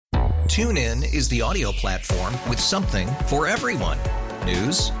TuneIn is the audio platform with something for everyone.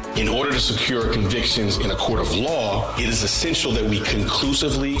 News. In order to secure convictions in a court of law, it is essential that we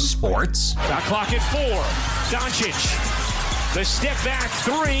conclusively. Sports. Shot clock at 4. Doncic. The step back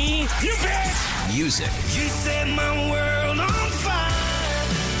 3. You bet. Music. You set my world on fire.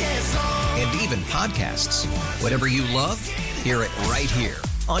 Yes, and even podcasts. Whatever you love, hear it right here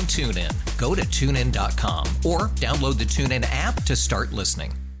on TuneIn. Go to TuneIn.com or download the TuneIn app to start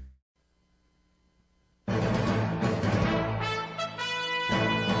listening.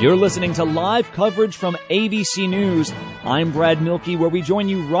 You're listening to live coverage from ABC News. I'm Brad Milkey, where we join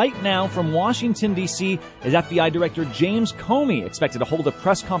you right now from Washington, D.C. as FBI Director James Comey expected to hold a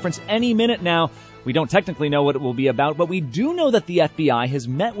press conference any minute now. We don't technically know what it will be about, but we do know that the FBI has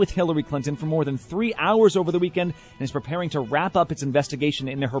met with Hillary Clinton for more than 3 hours over the weekend and is preparing to wrap up its investigation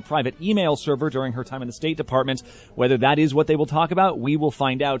into her private email server during her time in the State Department. Whether that is what they will talk about, we will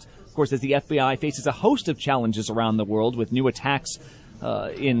find out. Of course, as the FBI faces a host of challenges around the world with new attacks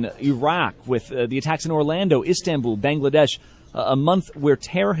in Iraq, with the attacks in Orlando, Istanbul, Bangladesh, a month where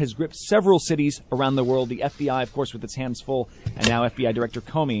terror has gripped several cities around the world. The FBI, of course, with its hands full, and now FBI Director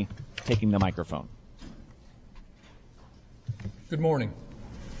Comey taking the microphone. Good morning.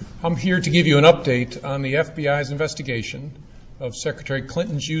 I'm here to give you an update on the FBI's investigation of Secretary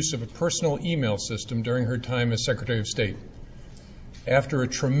Clinton's use of a personal email system during her time as Secretary of State. After a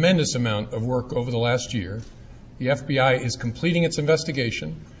tremendous amount of work over the last year, the FBI is completing its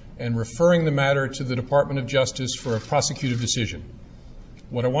investigation and referring the matter to the Department of Justice for a prosecutive decision.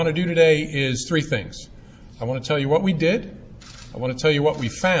 What I want to do today is 3 things. I want to tell you what we did, I want to tell you what we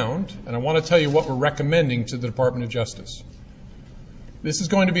found, and I want to tell you what we're recommending to the Department of Justice. This is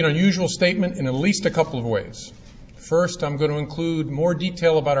going to be an unusual statement in at least a couple of ways. First, I'm going to include more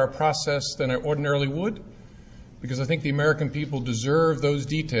detail about our process than I ordinarily would, because I think the American people deserve those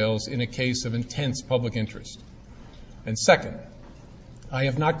details in a case of intense public interest. And second, I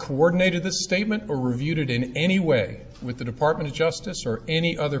have not coordinated this statement or reviewed it in any way with the Department of Justice or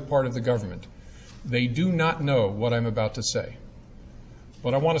any other part of the government. They do not know what I'm about to say.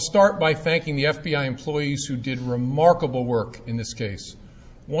 But I want to start by thanking the FBI employees who did remarkable work in this case.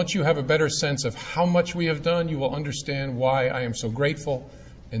 Once you have a better sense of how much we have done, you will understand why I am so grateful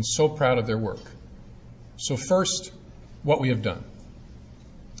and so proud of their work. So first, what we have done.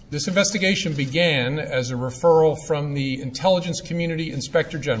 This investigation began as a referral from the Intelligence Community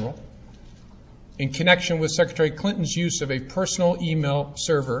Inspector General in connection with Secretary Clinton's use of a personal email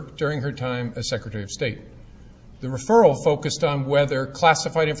server during her time as Secretary of State. The referral focused on whether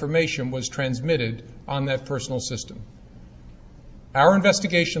classified information was transmitted on that personal system. Our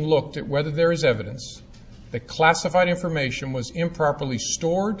investigation looked at whether there is evidence that classified information was improperly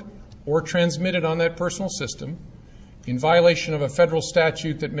stored or transmitted on that personal system in violation of a federal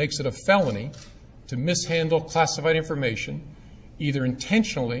statute that makes it a felony to mishandle classified information either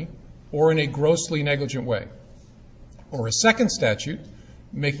intentionally or in a grossly negligent way, or a second statute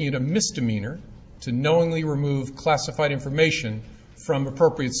making it a misdemeanor to knowingly remove classified information from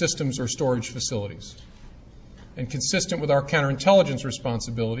appropriate systems or storage facilities. And consistent with our counterintelligence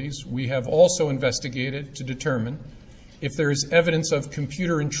responsibilities, we have also investigated to determine if there is evidence of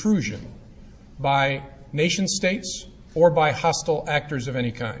computer intrusion by nation states or by hostile actors of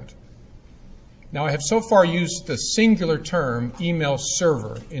any kind. Now, I have so far used the singular term email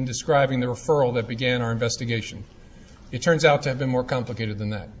server in describing the referral that began our investigation. It turns out to have been more complicated than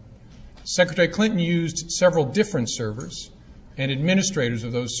that. Secretary Clinton used several different servers and administrators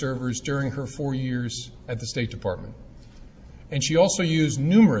of those servers during her 4 years at the State Department. And she also used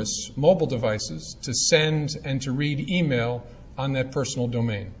numerous mobile devices to send and to read email on that personal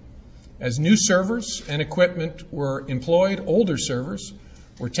domain. As new servers and equipment were employed, older servers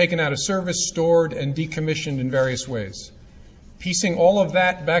were taken out of service, stored, and decommissioned in various ways. Piecing all of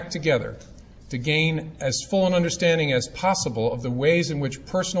that back together to gain as full an understanding as possible of the ways in which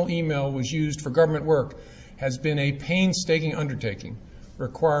personal email was used for government work has been a painstaking undertaking,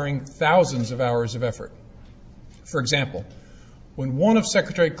 requiring thousands of hours of effort. For example, when one of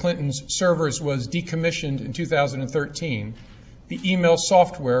Secretary Clinton's servers was decommissioned in 2013, the email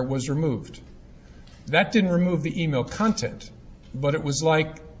software was removed. That didn't remove the email content, but it was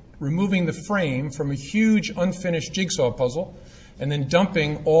like removing the frame from a huge unfinished jigsaw puzzle and then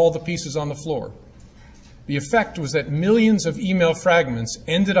dumping all the pieces on the floor. The effect was that millions of email fragments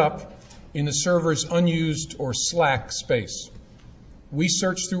ended up in the server's unused or slack space. We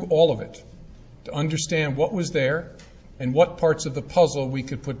searched through all of it to understand what was there and what parts of the puzzle we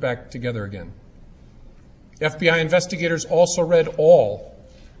could put back together again. FBI investigators also read all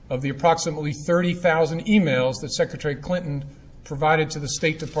of the approximately 30,000 emails that Secretary Clinton provided to the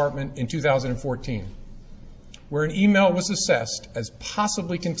State Department in 2014, where an email was assessed as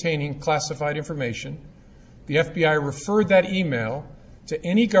possibly containing classified information. The FBI referred that email to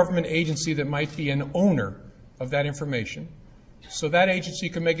any government agency that might be an owner of that information, so that agency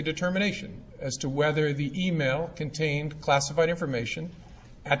could make a determination as to whether the email contained classified information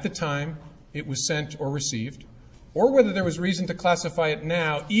at the time it was sent or received, or whether there was reason to classify it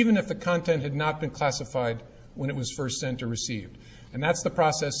now, even if the content had not been classified when it was first sent or received. And that's the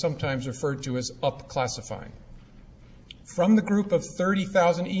process sometimes referred to as up-classifying. From the group of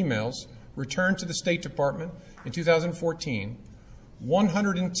 30,000 emails returned to the State Department in 2014,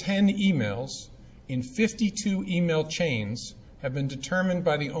 110 emails in 52 email chains have been determined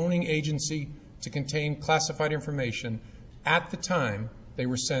by the owning agency to contain classified information at the time they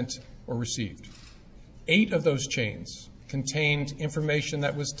were sent or received. 8 of those chains contained information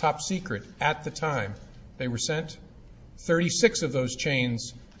that was top secret at the time they were sent. 36 of those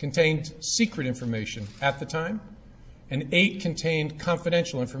chains contained secret information at the time, and 8 contained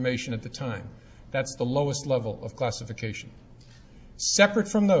confidential information at the time. That's the lowest level of classification. Separate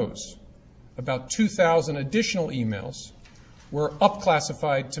from those, about 2,000 additional emails were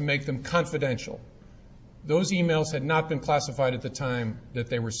up-classified to make them confidential. Those emails had not been classified at the time that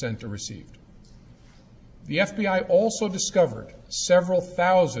they were sent or received. The FBI also discovered several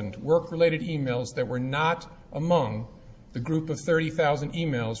thousand work-related emails that were not among the group of 30,000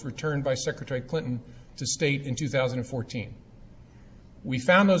 emails returned by Secretary Clinton to State in 2014. We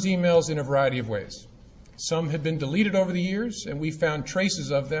found those emails in a variety of ways. Some had been deleted over the years, and we found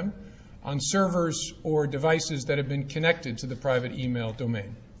traces of them on servers or devices that have been connected to the private email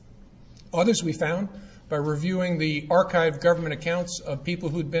domain. Others we found by reviewing the archived government accounts of people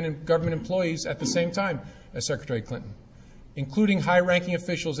who'd been government employees at the same time as Secretary Clinton, including high-ranking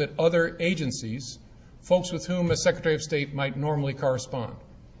officials at other agencies, folks with whom a Secretary of State might normally correspond.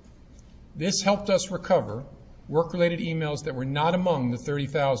 This helped us recover work-related emails that were not among the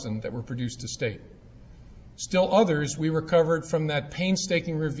 30,000 that were produced to State. Still others we recovered from that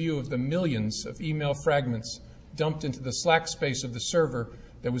painstaking review of the millions of email fragments dumped into the slack space of the server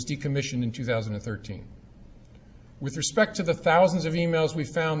that was decommissioned in 2013. With respect to the thousands of emails we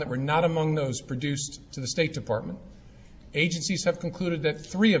found that were not among those produced to the State Department, agencies have concluded that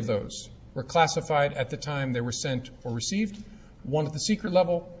 3 of those were classified at the time they were sent or received, 1 at the secret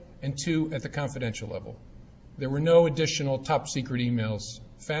level and 2 at the confidential level. There were no additional top secret emails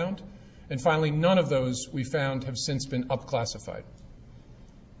found. And finally, none of those we found have since been up-classified.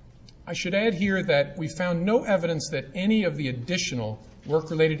 I should add here that we found no evidence that any of the additional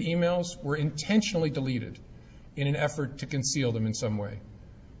work-related emails were intentionally deleted in an effort to conceal them in some way.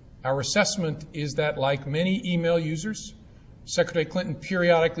 Our assessment is that, like many email users, Secretary Clinton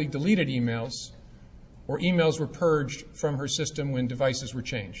periodically deleted emails, or emails were purged from her system when devices were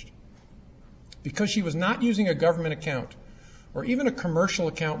changed. Because she was not using a government account or even a commercial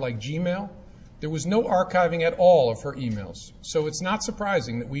account like Gmail, there was no archiving at all of her emails. So it's not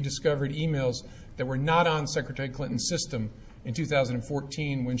surprising that we discovered emails that were not on Secretary Clinton's system in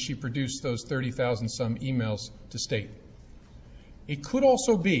 2014 when she produced those 30,000-some emails to State. It could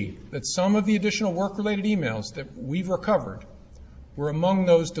also be that some of the additional work-related emails that we've recovered were among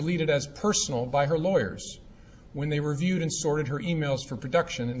those deleted as personal by her lawyers when they reviewed and sorted her emails for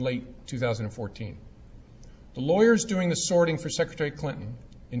production in late 2014. The lawyers doing the sorting for Secretary Clinton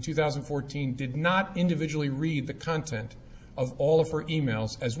in 2014 did not individually read the content of all of her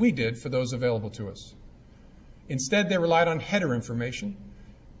emails as we did for those available to us. Instead, they relied on header information,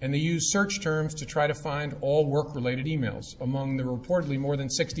 and they used search terms to try to find all work-related emails among the reportedly more than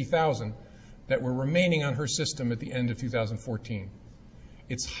 60,000 that were remaining on her system at the end of 2014.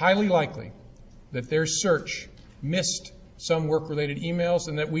 It's highly likely that their search missed some work-related emails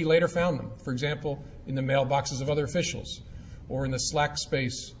and that we later found them, for example, in the mailboxes of other officials or in the slack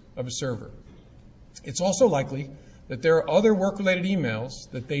space of a server. It's also likely that there are other work-related emails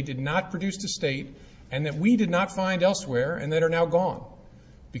that they did not produce to State and that we did not find elsewhere and that are now gone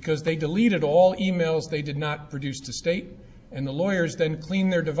because they deleted all emails they did not produce to State, and the lawyers then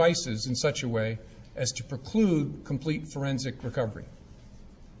cleaned their devices in such a way as to preclude complete forensic recovery.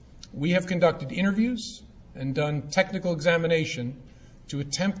 We have conducted interviews and done technical examination to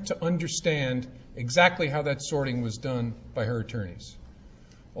attempt to understand exactly how that sorting was done by her attorneys.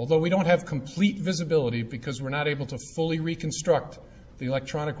 Although we don't have complete visibility because we're not able to fully reconstruct the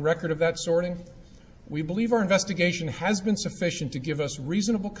electronic record of that sorting, we believe our investigation has been sufficient to give us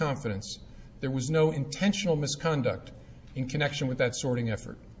reasonable confidence there was no intentional misconduct in connection with that sorting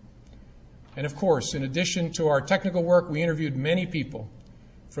effort. And of course, in addition to our technical work, we interviewed many people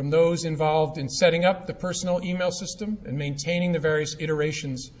from those involved in setting up the personal email system and maintaining the various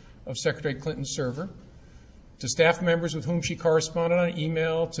iterations of Secretary Clinton's server, to staff members with whom she corresponded on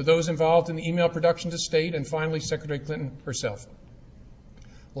email, to those involved in the email production to State, and finally, Secretary Clinton herself.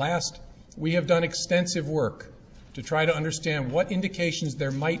 Last, we have done extensive work to try to understand what indications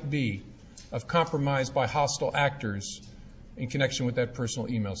there might be of compromise by hostile actors in connection with that personal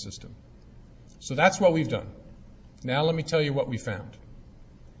email system. So that's what we've done. Now let me tell you what we found.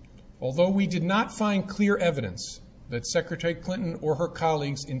 Although we did not find clear evidence that Secretary Clinton or her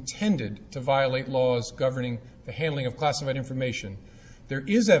colleagues intended to violate laws governing the handling of classified information, there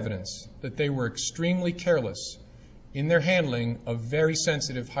is evidence that they were extremely careless in their handling of very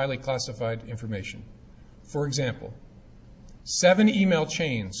sensitive, highly classified information. For example, 7 email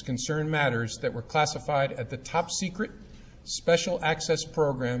chains concern matters that were classified at the top secret special access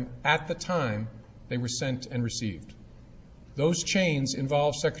program at the time they were sent and received. Those chains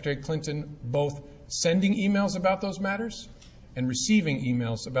involve Secretary Clinton both sending emails about those matters and receiving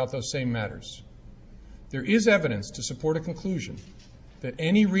emails about those same matters. There is evidence to support a conclusion that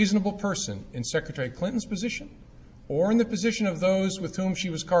any reasonable person in Secretary Clinton's position or in the position of those with whom she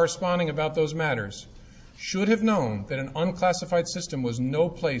was corresponding about those matters should have known that an unclassified system was no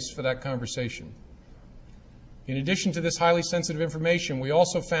place for that conversation. In addition to this highly sensitive information, we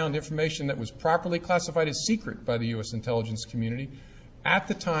also found information that was properly classified as secret by the U.S. intelligence community at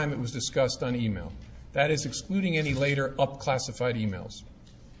the time it was discussed on email. That is, excluding any later up-classified emails.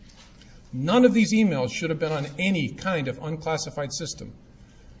 None of these emails should have been on any kind of unclassified system,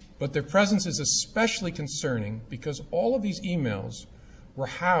 but their presence is especially concerning because all of these emails were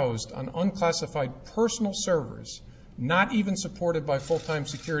housed on unclassified personal servers, not even supported by full-time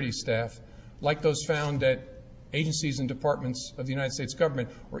security staff like those found at agencies and departments of the United States government,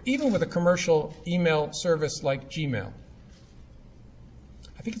 or even with a commercial email service like Gmail.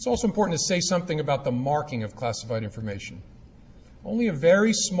 I think it's also important to say something about the marking of classified information. Only a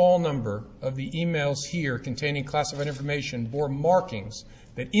very small number of the emails here containing classified information bore markings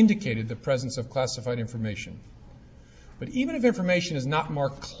that indicated the presence of classified information. But even if information is not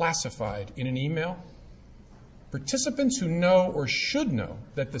marked classified in an email, participants who know or should know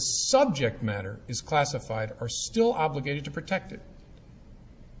that the subject matter is classified are still obligated to protect it.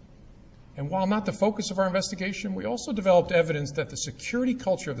 And while not the focus of our investigation, we also developed evidence that the security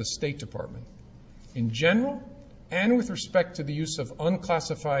culture of the State Department, in general and with respect to the use of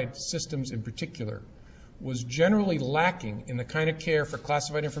unclassified systems in particular, was generally lacking in the kind of care for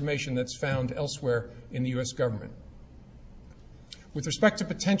classified information that's found elsewhere in the U.S. government. With respect to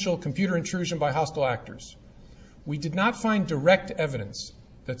potential computer intrusion by hostile actors, we did not find direct evidence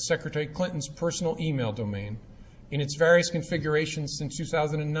that Secretary Clinton's personal email domain, in its various configurations since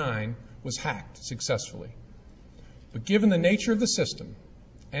 2009, was hacked successfully. But given the nature of the system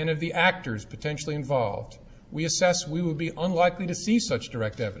and of the actors potentially involved, we assess we would be unlikely to see such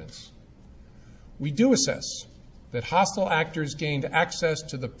direct evidence. We do assess that hostile actors gained access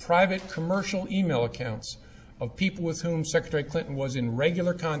to the private commercial email accounts of people with whom Secretary Clinton was in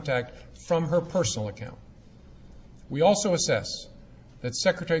regular contact from her personal account. We also assess that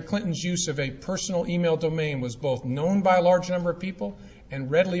Secretary Clinton's use of a personal email domain was both known by a large number of people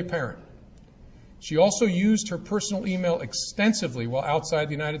and readily apparent. She also used her personal email extensively while outside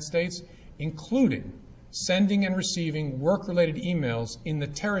the United States, including sending and receiving work-related emails in the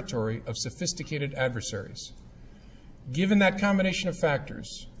territory of sophisticated adversaries. Given that combination of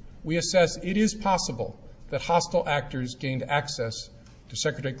factors, we assess it is possible that hostile actors gained access to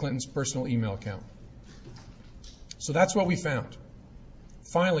Secretary Clinton's personal email account. So that's what we found.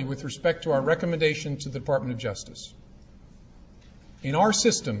 Finally, with respect to our recommendation to the Department of Justice. In our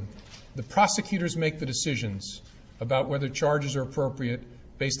system, the prosecutors make the decisions about whether charges are appropriate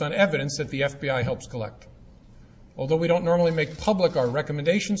based on evidence that the FBI helps collect. Although we don't normally make public our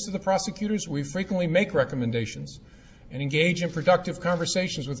recommendations to the prosecutors, we frequently make recommendations and engage in productive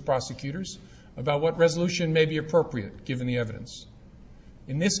conversations with prosecutors about what resolution may be appropriate given the evidence.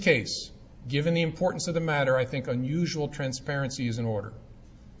 In this case, given the importance of the matter, I think unusual transparency is in order.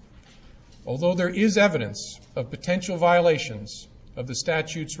 Although there is evidence of potential violations of the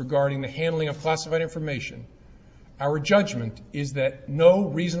statutes regarding the handling of classified information, our judgment is that no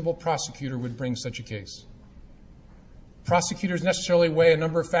reasonable prosecutor would bring such a case. Prosecutors necessarily weigh a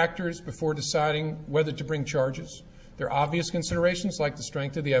number of factors before deciding whether to bring charges. There are obvious considerations like the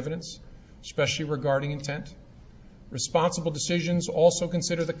strength of the evidence, especially regarding intent. Responsible decisions also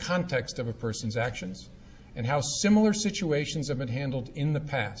consider the context of a person's actions and how similar situations have been handled in the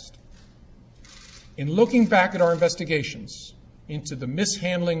past. In looking back at our investigations into the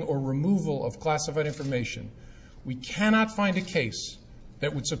mishandling or removal of classified information, we cannot find a case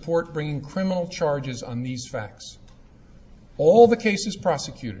that would support bringing criminal charges on these facts. All the cases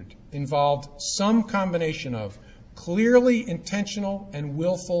prosecuted involved some combination of clearly intentional and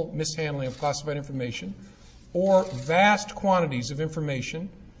willful mishandling of classified information or vast quantities of information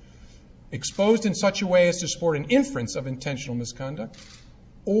exposed in such a way as to support an inference of intentional misconduct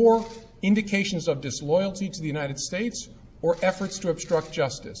or indications of disloyalty to the United States or efforts to obstruct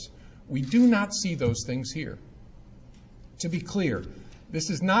justice. We do not see those things here. To be clear, this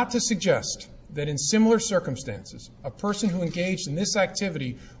is not to suggest that in similar circumstances, a person who engaged in this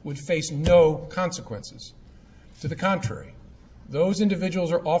activity would face no consequences. To the contrary, those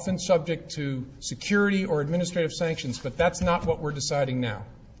individuals are often subject to security or administrative sanctions, but that's not what we're deciding now.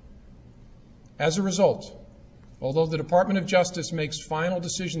 As a result, although the Department of Justice makes final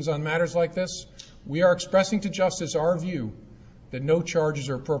decisions on matters like this, we are expressing to Justice our view that no charges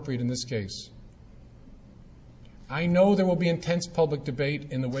are appropriate in this case. I know there will be intense public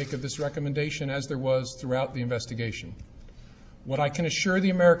debate in the wake of this recommendation, as there was throughout the investigation. What I can assure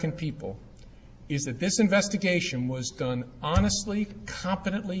the American people is that this investigation was done honestly,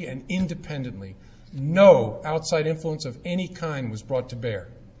 competently, and independently. No outside influence of any kind was brought to bear.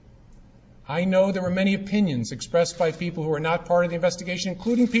 I know there were many opinions expressed by people who are not part of the investigation,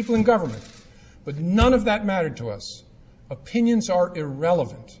 including people in government, but none of that mattered to us. Opinions are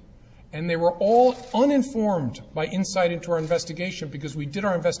irrelevant. And they were all uninformed by insight into our investigation because we did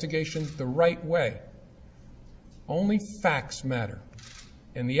our investigation the right way. Only facts matter.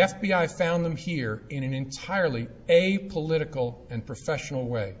 And the FBI found them here in an entirely apolitical and professional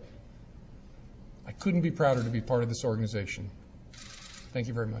way. I couldn't be prouder to be part of this organization. Thank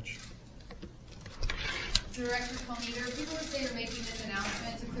you very much. Director Comey, there are people who say you're making this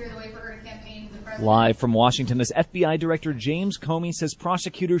announcement to clear the way for her to campaign for the president. Live from Washington, this FBI Director James Comey says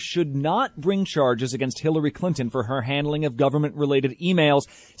prosecutors should not bring charges against Hillary Clinton for her handling of government-related emails,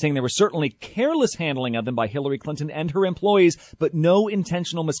 saying there was certainly careless handling of them by Hillary Clinton and her employees, but no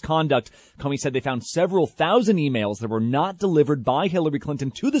intentional misconduct. Comey said they found several thousand emails that were not delivered by Hillary Clinton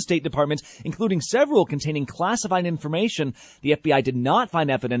to the State Department, including several containing classified information. The FBI did not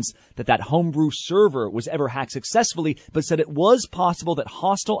find evidence that homebrew server was ever hacked successfully, but said it was possible that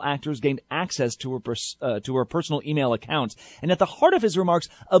hostile actors gained access to her personal email accounts. And at the heart of his remarks,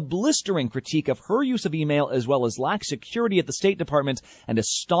 a blistering critique of her use of email as well as lax security at the State Department and a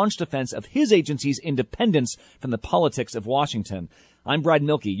staunch defense of his agency's independence from the politics of Washington. I'm Brad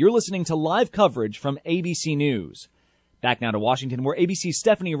Milkey. You're listening to live coverage from ABC News. Back now to Washington, where ABC's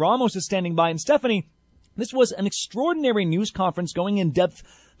Stephanie Ramos is standing by. And Stephanie, this was an extraordinary news conference going in depth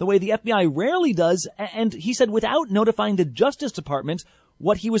the way the FBI rarely does, and he said without notifying the Justice Department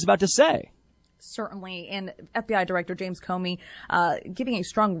what he was about to say. Certainly, and FBI Director James Comey giving a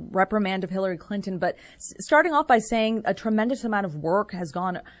strong reprimand of Hillary Clinton, but starting off by saying a tremendous amount of work has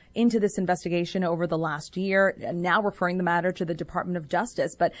gone into this investigation over the last year, now referring the matter to the Department of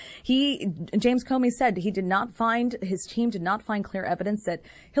Justice. But James Comey said his team did not find clear evidence that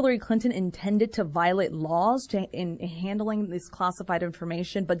Hillary Clinton intended to violate laws in handling this classified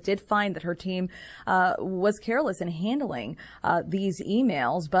information, but did find that her team was careless in handling these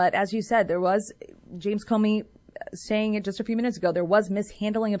emails. But as you said, there was James Comey saying it just a few minutes ago, there was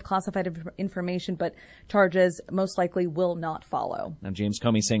mishandling of classified information, but charges most likely will not follow. Now, James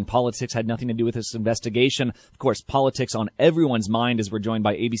Comey saying politics had nothing to do with this investigation. Of course, politics on everyone's mind, as we're joined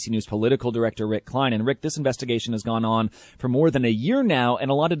by ABC News political director Rick Klein. And Rick, this investigation has gone on for more than a year now,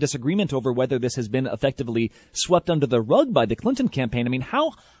 and a lot of disagreement over whether this has been effectively swept under the rug by the Clinton campaign. I mean,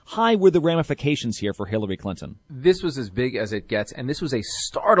 how high were the ramifications here for Hillary Clinton? This was as big as it gets, and this was a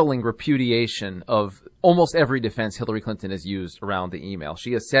startling repudiation of almost every defense Hillary Clinton has used around the email.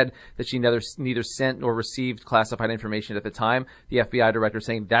 She has said that she neither sent nor received classified information at the time. The FBI director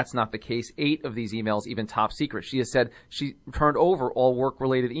saying that's not the case. 8 of these emails, even top secret. She has said she turned over all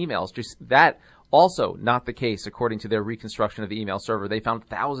work-related emails. Just that. Also not the case, according to their reconstruction of the email server. They found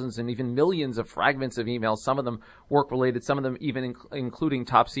thousands and even millions of fragments of emails, some of them work-related, some of them even including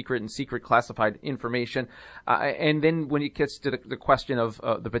top secret and secret classified information. And then when it gets to the question of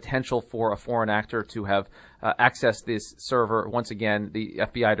the potential for a foreign actor to have accessed this server, once again, the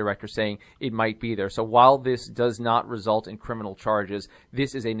FBI director saying it might be there. So while this does not result in criminal charges,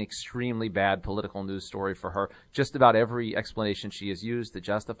 this is an extremely bad political news story for her. Just about every explanation she has used to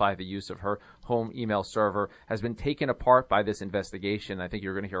justify the use of her home email server has been taken apart by this investigation. I think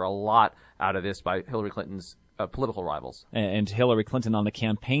you're going to hear a lot out of this by Hillary Clinton's political rivals. And Hillary Clinton on the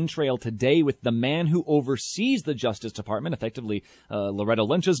campaign trail today with the man who oversees the Justice Department, effectively Loretta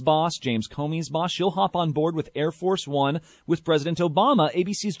Lynch's boss, James Comey's boss. She'll hop on board with Air Force One with President Obama.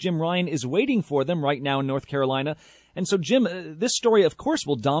 ABC's Jim Ryan is waiting for them right now in North Carolina. And so, Jim, this story, of course,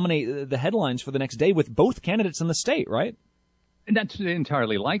 will dominate the headlines for the next day with both candidates in the state, right? And that's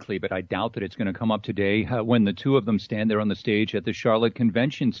entirely likely, but I doubt that it's going to come up today when the two of them stand there on the stage at the Charlotte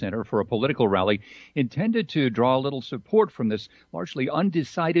Convention Center for a political rally intended to draw a little support from this largely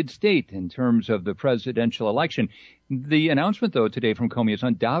undecided state in terms of the presidential election. The announcement, though, today from Comey is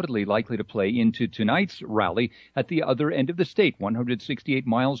undoubtedly likely to play into tonight's rally at the other end of the state, 168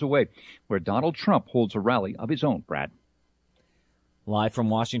 miles away, where Donald Trump holds a rally of his own, Brad. Live from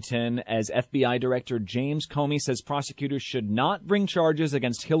Washington, as FBI Director James Comey says prosecutors should not bring charges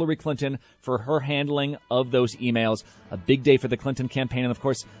against Hillary Clinton for her handling of those emails. A big day for the Clinton campaign, and of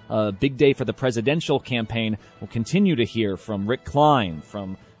course, a big day for the presidential campaign. We'll continue to hear from Rick Klein,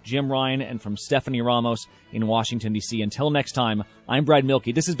 from Jim Ryan, and from Stephanie Ramos in Washington, D.C. Until next time, I'm Brad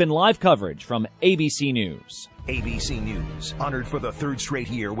Milkey. This has been live coverage from ABC News. ABC News, honored for the third straight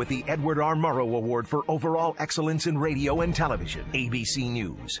year with the Edward R. Murrow Award for Overall Excellence in Radio and Television. ABC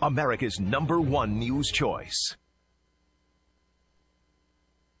News, America's #1 news choice.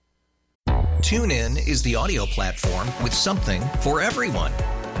 TuneIn is the audio platform with something for everyone.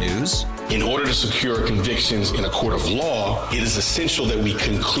 News. In order to secure convictions in a court of law, it is essential that we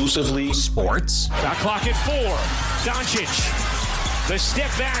conclusively. Sports. Shot clock at 4. Doncic. The step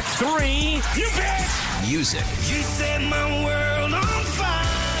back 3. You bet. Music. You set my world on fire.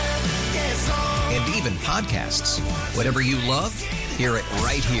 Yes, and even podcasts. Whatever you love, hear it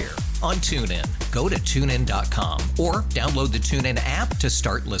right here on TuneIn. Go to TuneIn.com or download the TuneIn app to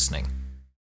start listening.